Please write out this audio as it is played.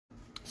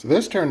So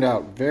this turned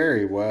out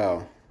very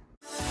well.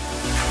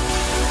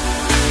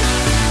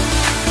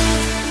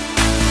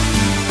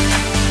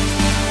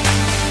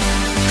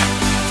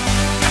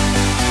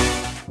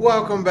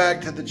 Welcome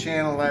back to the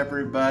channel,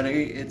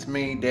 everybody. It's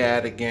me,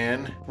 Dad,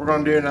 again. We're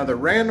going to do another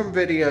random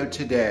video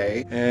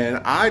today, and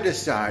I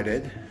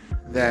decided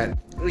that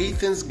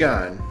Ethan's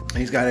gun,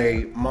 he's got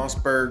a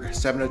Mossberg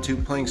 702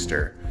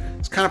 Plingster.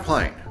 It's kind of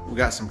plain. We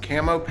got some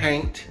camo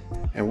paint,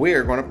 and we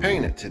are going to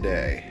paint it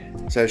today.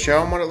 So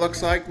show them what it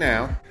looks like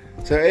now.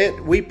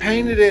 So we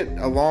painted it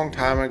a long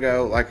time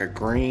ago, like a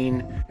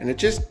green, and it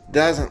just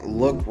doesn't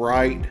look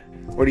right.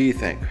 What do you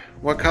think?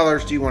 What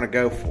colors do you want to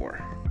go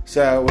for?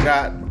 So we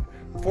got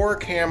 4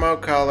 camo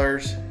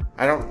colors.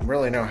 I don't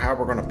really know how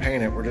we're going to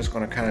paint it. We're just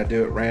going to kind of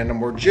do it random.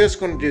 We're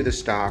just going to do the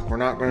stock. We're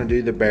not going to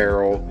do the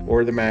barrel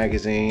or the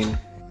magazine.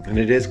 And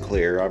it is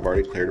clear. I've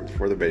already cleared it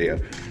before the video.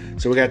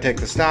 So we got to take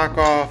the stock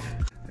off,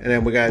 and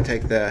then we got to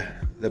take the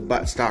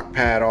buttstock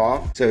pad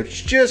off. So it's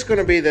just going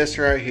to be this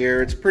right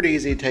here. It's pretty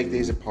easy to take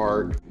these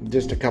apart.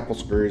 Just a couple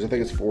screws. I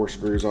think it's 4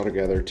 screws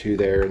altogether. 2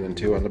 there and then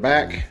 2 on the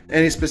back.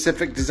 Any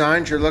specific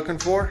designs you're looking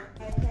for?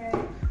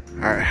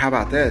 All right, how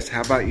about this? How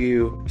about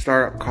you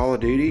start up Call of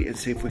Duty and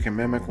see if we can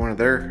mimic one of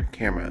their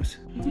camos?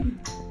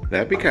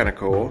 That'd be kind of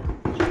cool.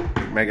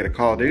 Make it a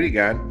Call of Duty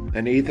gun.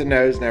 And Ethan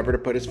knows never to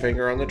put his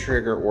finger on the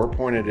trigger or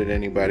point it at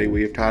anybody.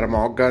 We have taught him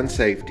all gun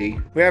safety.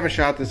 We haven't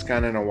shot this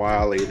gun in a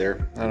while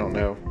either. I don't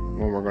know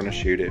when we're gonna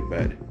shoot it,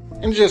 but.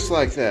 And just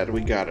like that,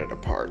 we got it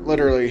apart.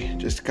 Literally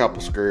just a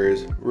couple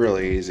screws,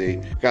 really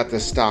easy. Got the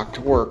stock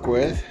to work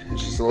with.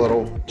 It's just a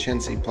little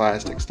chintzy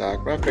plastic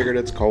stock, but I figured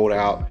it's cold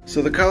out.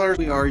 So the colors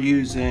we are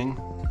using,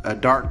 a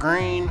dark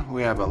green,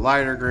 we have a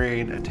lighter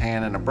green, a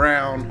tan, and a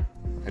brown.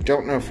 I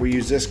don't know if we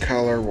use this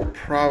color. We'll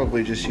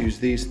probably just use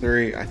these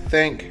 3, I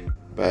think.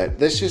 But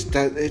this just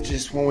does, it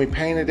just, when we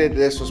painted it,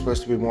 this was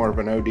supposed to be more of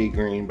an OD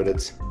green, but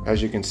it's,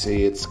 as you can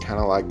see, it's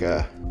kind of like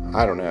a,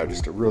 I don't know,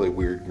 just a really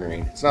weird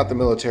green. It's not the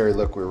military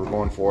look we were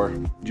going for.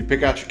 Did you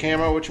pick out your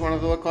camo, what you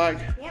wanted to look like?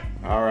 Yep.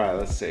 All right,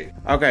 let's see.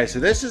 Okay, so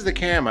this is the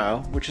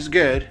camo, which is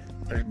good.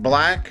 There's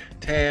black,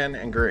 tan,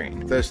 and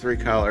green. Those 3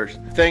 colors.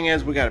 Thing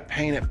is, we got to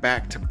paint it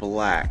back to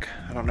black.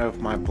 I don't know if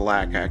my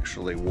black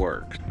actually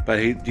works. But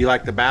do you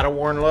like the battle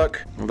worn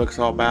look? It looks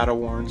all battle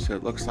worn, so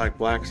it looks like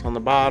black's on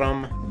the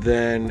bottom,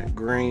 then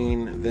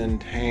green, then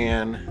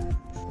tan.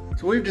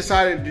 So we've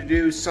decided to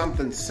do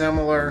something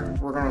similar.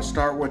 We're gonna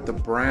start with the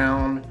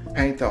brown,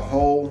 paint the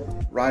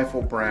whole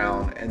rifle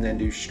brown, and then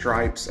do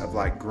stripes of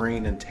like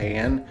green and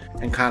tan,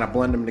 and kind of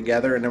blend them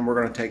together. And then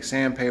we're gonna take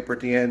sandpaper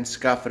at the end,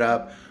 scuff it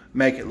up,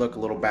 make it look a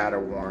little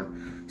battle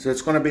worn. So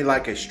it's gonna be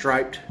like a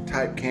striped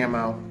type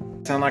camo.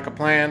 Sound like a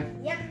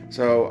plan? Yep.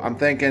 So I'm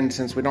thinking,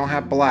 since we don't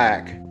have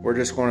black, we're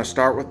just gonna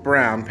start with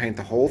brown, paint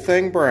the whole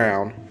thing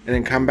brown, and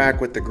then come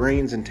back with the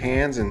greens and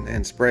tans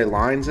and spray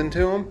lines into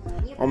them,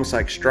 yep, almost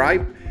like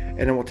stripe.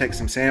 And then we'll take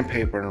some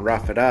sandpaper and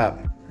rough it up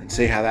and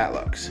see how that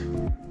looks.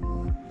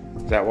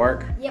 Does that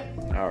work?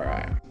 Yep. All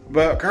right.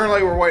 But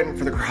currently we're waiting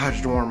for the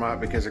garage to warm up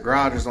because the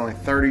garage is only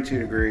 32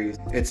 degrees.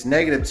 It's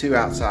 -2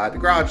 outside. The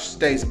garage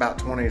stays about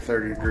 20 to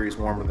 30 degrees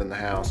warmer than the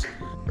house,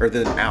 or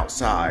than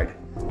outside.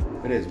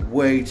 It is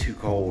way too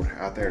cold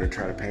out there to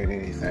try to paint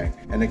anything.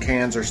 And the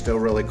cans are still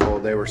really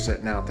cold. They were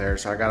sitting out there,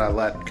 so I gotta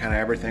let kind of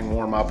everything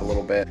warm up a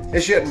little bit.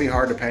 It shouldn't be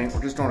hard to paint.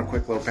 We're just doing a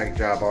quick little paint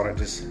job on it.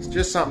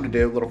 Just something to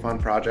do, a little fun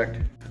project.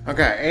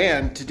 Okay,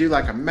 and to do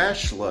like a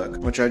mesh look,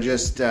 which I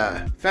just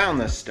found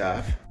this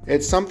stuff.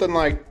 It's something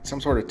like some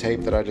sort of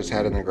tape that I just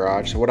had in the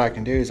garage. So what I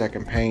can do is I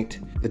can paint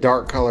the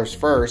dark colors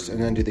first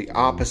and then do the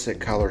opposite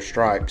color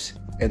stripes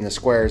in the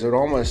squares. It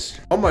almost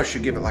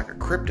should give it like a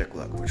cryptic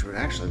look, which would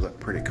actually look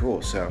pretty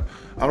cool. So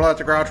I'm gonna let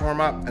the garage warm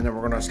up, and then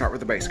we're gonna start with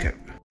the base coat.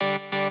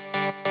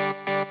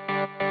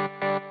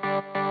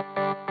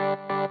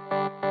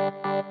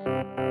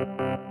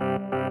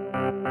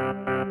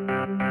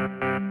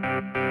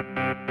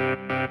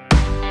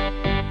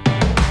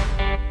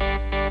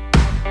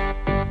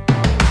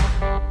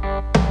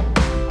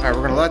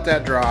 We're gonna let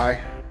that dry.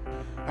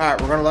 All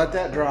right, we're gonna let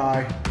that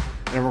dry,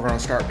 and then we're gonna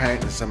start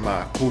painting some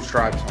cool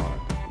stripes on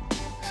it.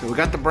 So we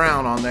got the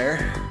brown on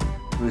there.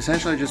 We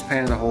essentially just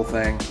painted the whole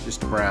thing, just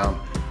brown.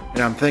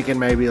 And I'm thinking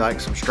maybe like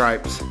some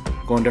stripes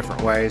going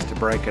different ways to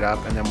break it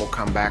up, and then we'll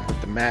come back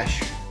with the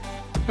mesh.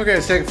 Okay,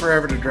 it's taking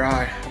forever to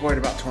dry. I've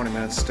waited about 20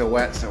 minutes, it's still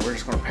wet, so we're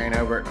just gonna paint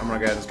over it. I'm gonna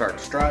go ahead and start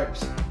the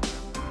stripes.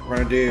 We're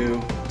gonna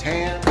do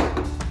tan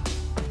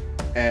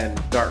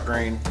and dark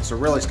green. So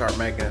really start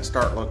making it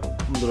look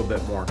a little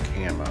bit more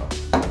camo.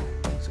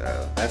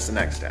 So that's the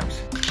next steps.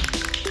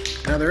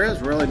 Now there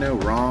is really no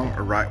wrong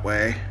or right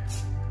way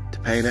to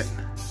paint it.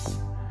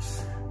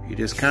 You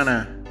just kind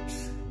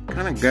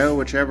of go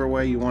whichever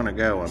way you want to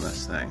go on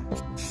this thing.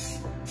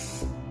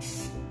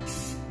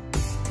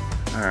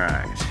 All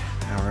right,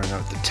 now we're gonna go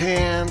with the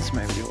tans.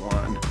 Maybe do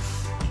one like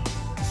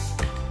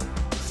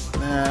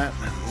that,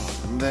 and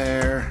one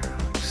there,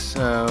 like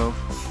so.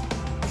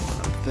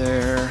 One up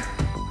there.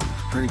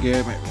 Pretty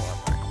good. Maybe one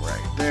like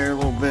right there a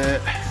little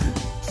bit.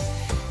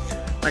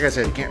 Like I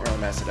said, you can't really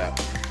mess it up.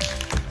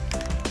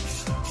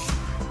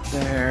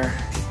 There.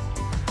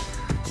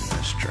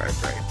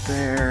 stripe right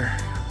there.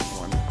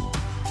 One.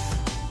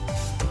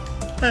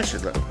 That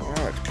should look, well,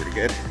 that looks pretty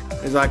good.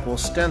 It's like we'll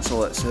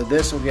stencil it. So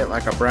this will get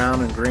like a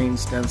brown and green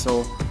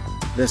stencil.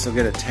 This will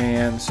get a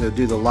tan. So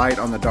do the light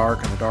on the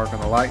dark and the dark on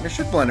the light. And it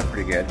should blend it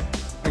pretty good.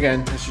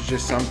 Again, this is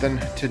just something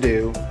to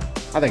do.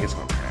 I think it's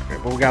going to turn out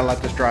good. But we got to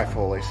let this dry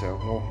fully. So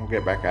we'll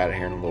get back out of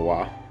here in a little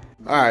while.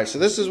 Alright, so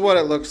this is what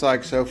it looks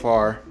like so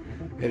far.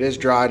 It is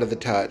dry to the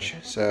touch.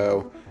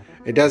 So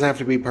it doesn't have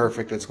to be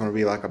perfect. It's going to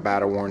be like a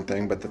battle worn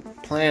thing. But the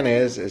plan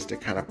is to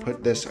kind of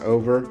put this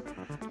over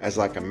as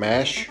like a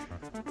mesh.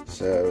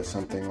 So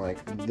something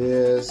like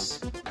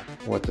this,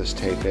 what this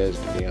tape is,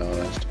 to be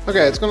honest.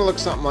 Okay, it's gonna look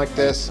something like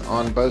this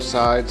on both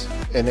sides,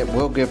 and it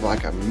will give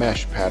like a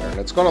mesh pattern.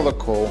 It's gonna look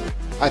cool.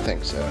 I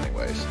think so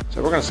anyways.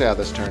 So we're gonna see how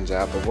this turns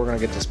out, but we're gonna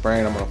get to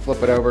spraying. I'm gonna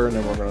flip it over and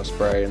then we're gonna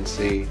spray and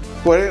see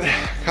what it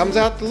comes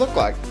out to look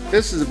like.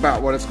 This is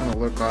about what it's gonna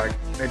look like.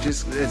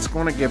 It's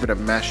gonna give it a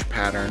mesh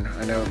pattern.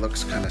 I know it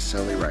looks kind of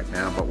silly right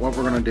now, but what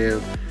we're gonna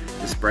do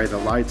is spray the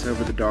lights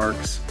over the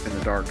darks and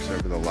the darks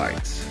over the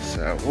lights.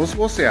 So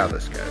we'll see how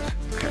this goes.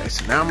 Okay,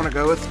 so now I'm gonna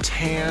go with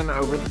tan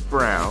over the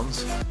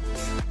browns.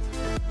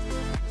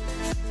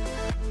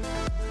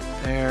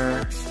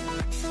 There.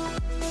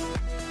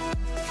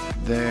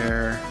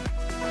 There.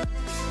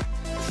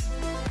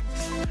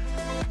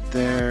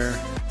 There.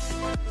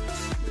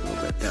 A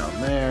little bit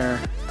down there.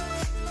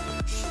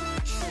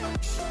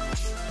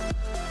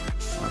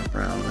 A lot of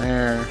brown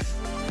there.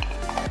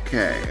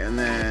 Okay, and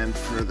then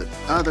for the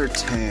other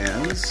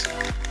tans,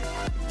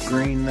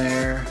 green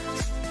there,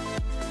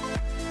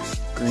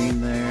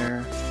 green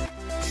there.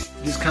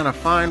 Just kind of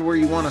find where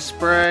you want to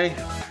spray.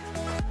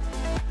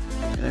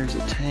 There's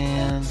a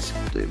tan, so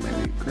do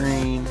maybe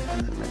green,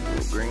 and then maybe a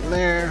little green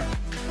there.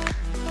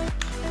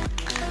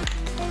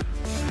 A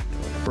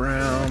little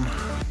brown.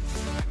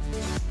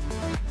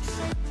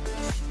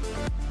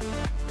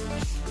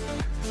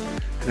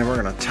 And then we're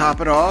gonna top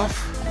it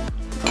off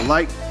with the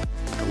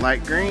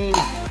light green.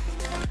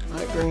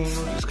 Light green,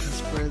 we're just gonna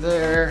spray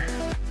there.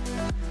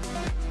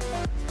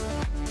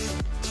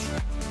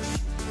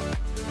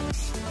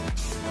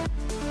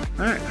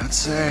 Alright, let's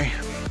say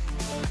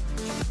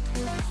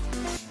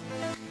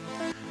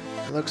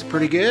it looks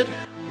pretty good.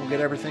 We'll get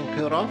everything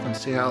peeled off and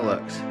see how it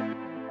looks.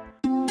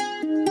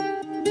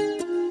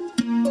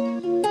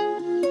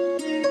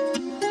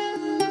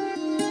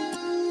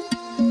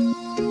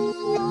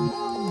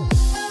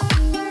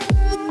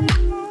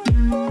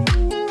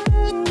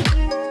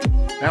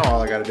 Now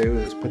all I gotta do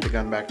is put the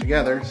gun back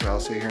together, so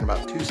I'll see you here in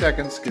about 2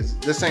 seconds, because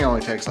this thing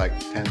only takes like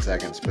 10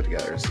 seconds to put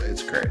together.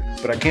 It's great.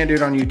 But I can't do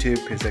it on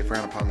YouTube because they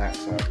frown upon that,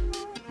 so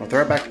I'll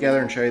throw it back together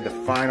and show you the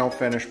final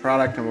finished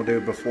product, and we'll do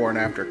a before and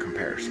after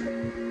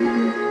comparison.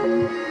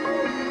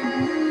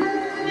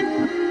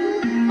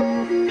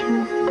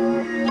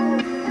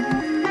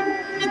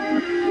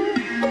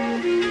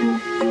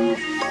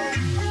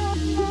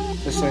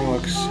 This thing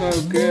looks so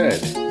good.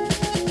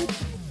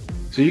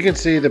 So you can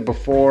see the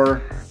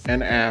before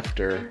and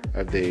after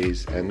of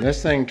these, and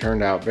this thing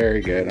turned out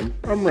very good.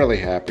 I'm really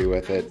happy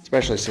with it,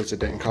 especially since it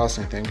didn't cost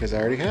anything because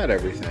I already had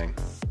everything.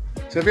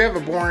 So if you have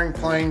a boring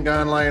plain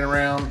gun laying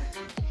around,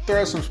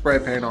 throw some spray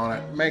paint on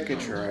it, make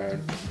it your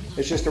own.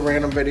 It's just a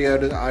random video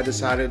that I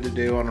decided to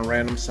do on a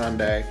random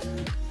Sunday,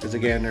 because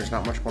again, there's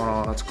not much going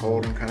on. It's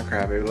cold and kind of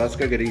crappy. But let's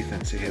go get Ethan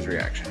and see his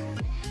reaction.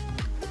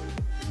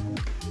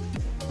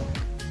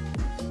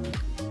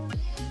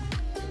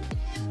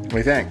 What do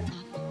you think?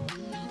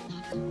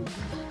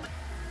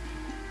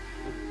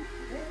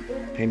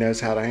 He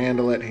knows how to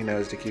handle it. He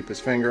knows to keep his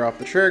finger off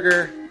the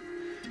trigger.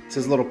 It's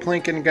his little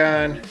plinking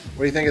gun. What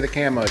do you think of the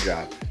camo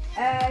job?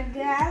 I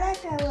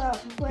like a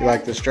little. You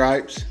like the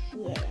stripes?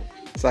 Yeah.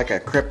 It's like a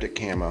Kryptic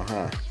Camo,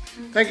 huh?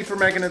 Thank you for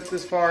making it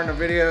this far in the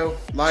video.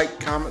 Like,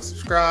 comment,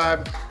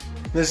 subscribe.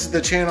 This is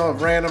the channel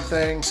of random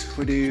things.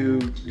 We do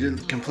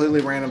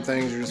completely random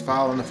things. You're just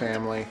following the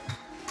family.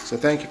 So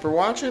thank you for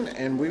watching,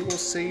 and we will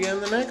see you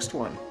in the next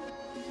one.